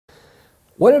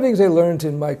One of the things I learned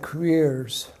in my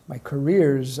careers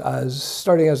as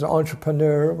starting as an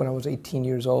entrepreneur when I was 18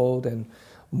 years old and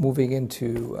moving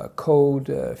into code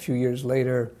a few years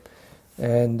later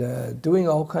and doing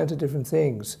all kinds of different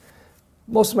things.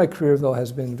 Most of my career, though,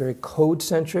 has been very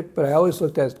code-centric, but I always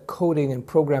looked at coding and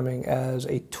programming as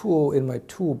a tool in my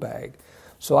tool bag.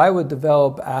 So I would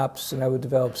develop apps and I would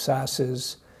develop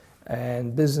SaaSes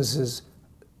and businesses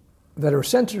that are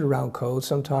centered around code.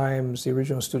 Sometimes the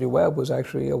original Studio Web was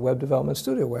actually a web development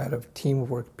studio where I had a team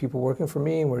of people working for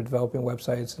me and we're developing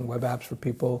websites and web apps for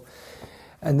people.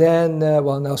 And then,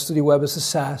 now Studio Web is a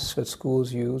SaaS that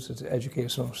schools use. It's an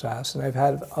educational SaaS. And I've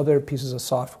had other pieces of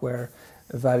software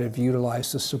that I've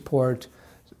utilized to support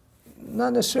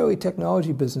not necessarily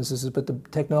technology businesses, but the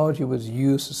technology was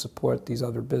used to support these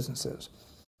other businesses.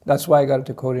 That's why I got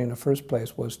into coding in the first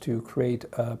place, was to create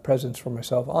a presence for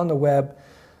myself on the web.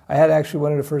 I had actually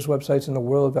one of the first websites in the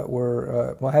world that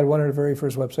were, I had one of the very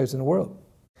first websites in the world.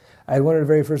 I had one of the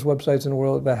very first websites in the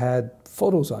world that had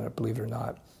photos on it, believe it or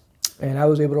not. And I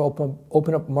was able to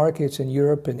open up markets in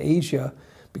Europe and Asia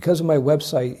because of my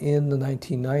website in the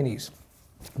 1990s.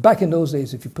 Back in those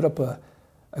days, if you put up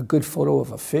a good photo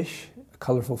of a fish, a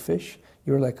colorful fish,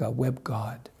 you were like a web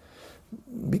god.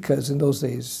 Because in those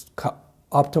days,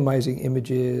 optimizing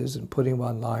images and putting them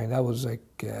online, that was like,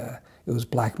 it was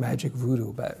black magic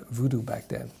voodoo back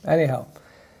then. Anyhow,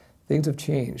 things have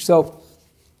changed. So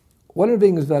one of the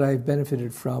things that I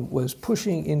benefited from was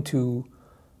pushing into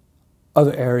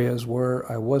other areas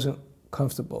where I wasn't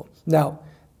comfortable. Now,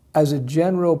 as a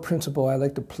general principle, I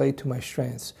like to play to my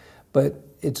strengths, but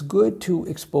it's good to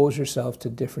expose yourself to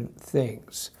different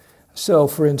things. So,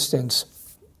 for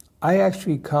instance, I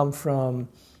actually come from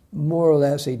more or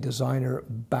less a designer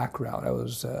background. I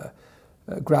was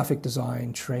graphic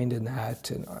design, trained in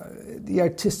that, and the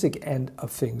artistic end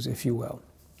of things, if you will.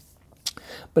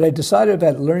 But I decided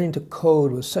that learning to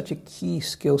code was such a key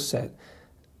skill set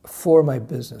for my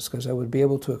business because I would be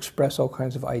able to express all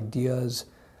kinds of ideas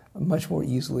much more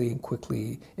easily and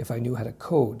quickly if I knew how to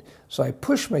code. So I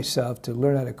pushed myself to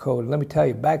learn how to code. And let me tell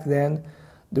you, back then,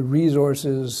 the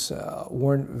resources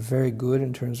weren't very good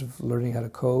in terms of learning how to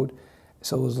code.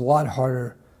 So it was a lot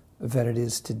harder than it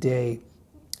is today.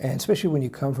 And especially when you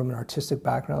come from an artistic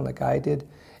background like I did,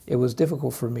 it was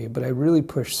difficult for me, but I really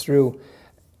pushed through.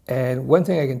 And one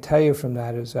thing I can tell you from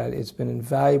that is that it's been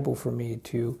invaluable for me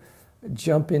to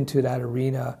jump into that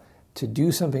arena to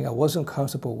do something I wasn't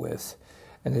comfortable with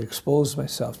and to expose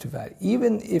myself to that.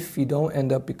 Even if you don't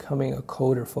end up becoming a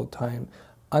coder full-time,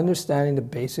 understanding the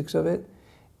basics of it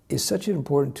is such an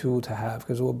important tool to have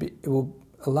because it will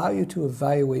allow you to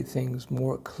evaluate things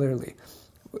more clearly.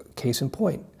 Case in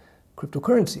point,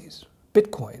 cryptocurrencies,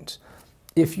 bitcoins.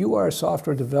 If you are a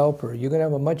software developer, you're going to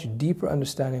have a much deeper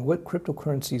understanding what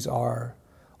cryptocurrencies are,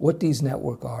 what these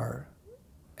networks are,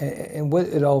 and what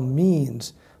it all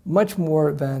means, much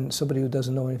more than somebody who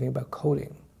doesn't know anything about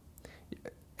coding.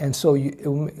 And so it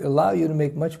will allow you to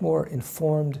make much more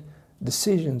informed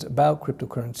decisions about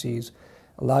cryptocurrencies,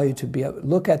 allow you to be able to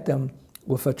look at them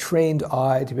with a trained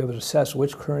eye to be able to assess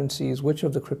which currencies, which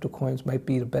of the crypto coins might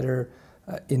be the better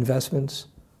investments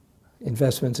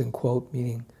in quote,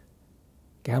 meaning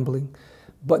gambling.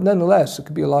 But nonetheless, it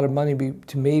could be a lot of money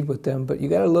to made with them, but you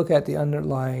got to look at the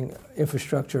underlying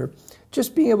infrastructure.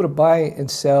 Just being able to buy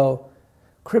and sell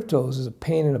cryptos is a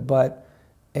pain in the butt.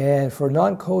 And for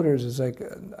non-coders, it's like,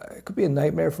 it could be a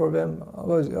nightmare for them.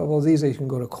 Well, these days you can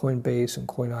go to Coinbase and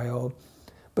Coin.io.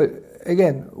 But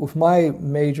again, with my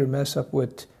major mess up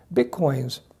with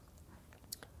Bitcoins,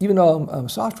 even though I'm a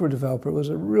software developer, it was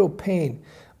a real pain.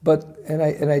 And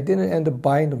I didn't end up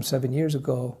buying them 7 years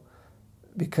ago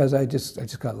because I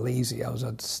just got lazy. I was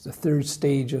at the third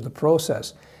stage of the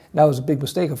process. And that was a big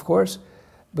mistake, of course.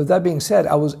 But that being said,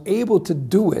 I was able to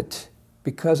do it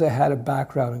because I had a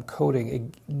background in coding.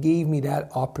 It gave me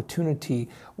that opportunity,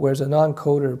 whereas a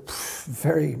non-coder,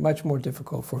 very much more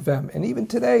difficult for them. And even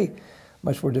today,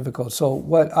 much more difficult. So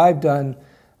what I've done,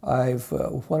 with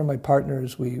one of my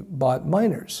partners, we bought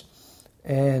miners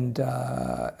and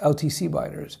LTC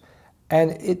miners.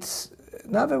 And it's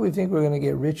not that we think we're going to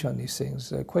get rich on these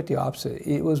things, quite the opposite.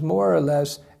 It was more or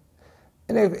less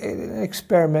an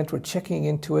experiment. We're checking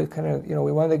into it, kind of,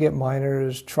 we wanted to get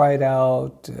miners, try it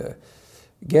out,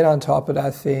 get on top of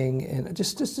that thing, and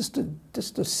just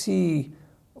to see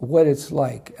what it's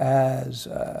like as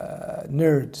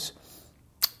nerds.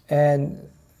 And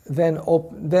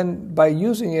then by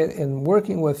using it and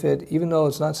working with it, even though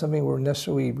it's not something we're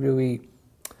necessarily really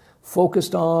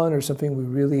focused on or something we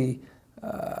really,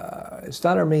 it's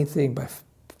not our main thing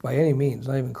by any means,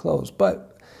 not even close.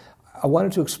 But I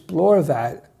wanted to explore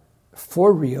that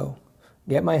for real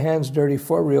get my hands dirty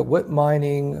for real with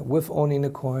mining, with owning the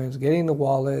coins, getting the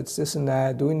wallets, this and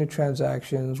that, doing the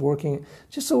transactions, working,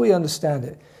 just so we understand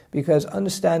it. Because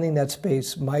understanding that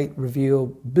space might reveal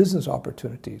business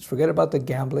opportunities. Forget about the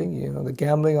gambling, the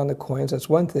gambling on the coins, that's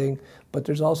one thing, but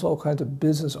there's also all kinds of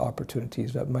business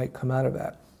opportunities that might come out of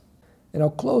that. And I'll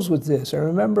close with this. I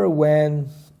remember when,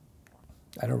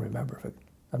 I don't remember,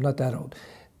 I'm not that old,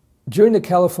 during the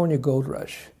California Gold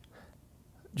Rush,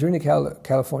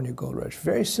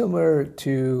 very similar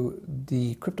to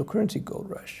the cryptocurrency gold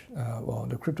rush,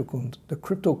 the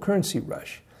cryptocurrency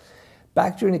rush.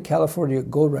 Back during the California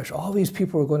Gold Rush, all these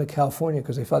people were going to California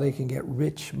because they thought they can get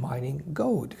rich mining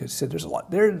gold. Because there's a lot,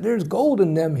 there's gold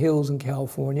in them hills in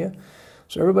California,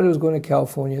 so everybody was going to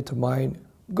California to mine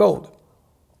gold.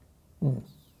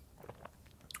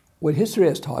 What history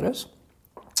has taught us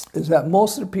is that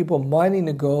most of the people mining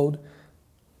the gold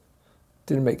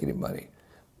didn't make any money.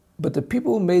 But the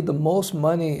people who made the most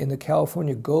money in the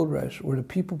California Gold Rush were the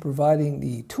people providing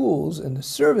the tools and the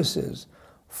services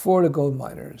for the gold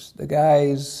miners. The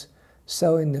guys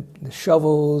selling the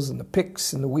shovels and the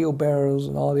picks and the wheelbarrows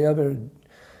and all the other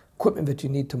equipment that you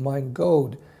need to mine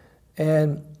gold.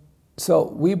 And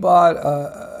so we bought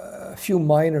a few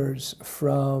miners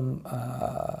from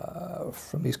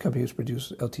these companies who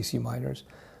produce LTC miners.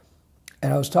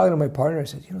 And I was talking to my partner, I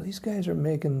said, these guys are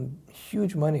making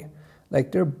huge money.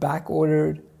 Like, they're back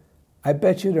ordered. I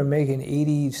bet you they're making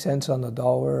 80 cents on the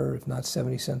dollar, if not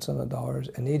 70 cents on the dollar,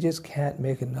 and they just can't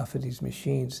make enough of these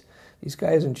machines. These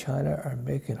guys in China are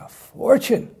making a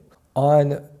fortune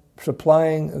on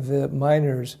supplying the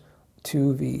miners to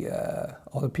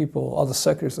all the people, all the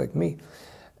suckers like me.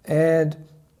 And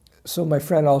so my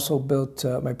partner also built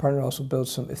some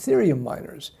Ethereum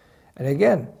miners. And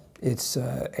again, it's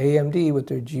AMD with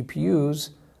their GPUs.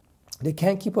 They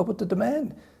can't keep up with the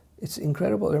demand. It's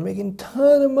incredible. They're making a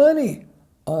ton of money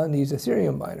on these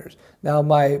Ethereum miners. Now,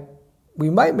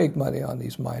 we might make money on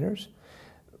these miners,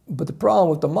 but the problem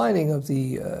with the mining of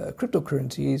the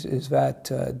cryptocurrencies is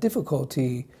that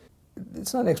difficulty,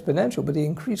 it's not exponential, but they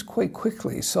increase quite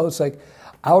quickly. So it's like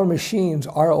our machines'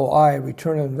 ROI,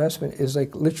 return on investment, is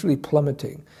like literally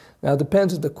plummeting. Now, it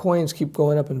depends if the coins keep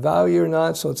going up in value or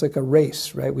not, so it's like a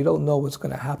race, right? We don't know what's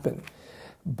going to happen.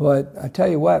 But I tell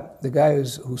you what, the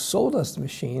guys who sold us the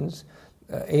machines,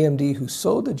 AMD, who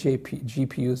sold the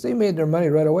GPUs, they made their money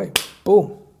right away.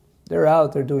 Boom. They're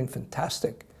out. They're doing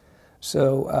fantastic.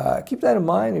 So keep that in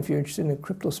mind if you're interested in the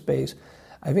crypto space.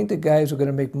 I think the guys who are going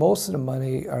to make most of the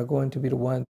money are going to be the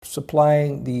ones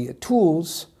supplying the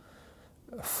tools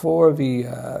for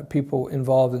the people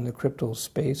involved in the crypto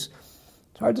space.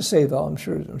 It's hard to say, though. I'm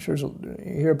sure you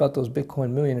hear about those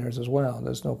Bitcoin millionaires as well.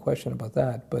 There's no question about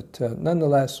that. But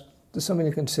nonetheless, there's something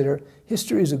to consider.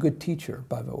 History is a good teacher,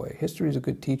 by the way. History is a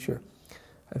good teacher.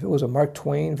 If it was a Mark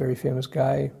Twain, very famous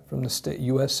guy from the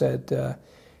U.S., said,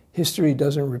 history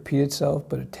doesn't repeat itself,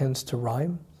 but it tends to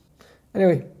rhyme.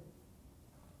 Anyway,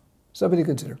 something to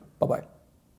consider. Bye-bye.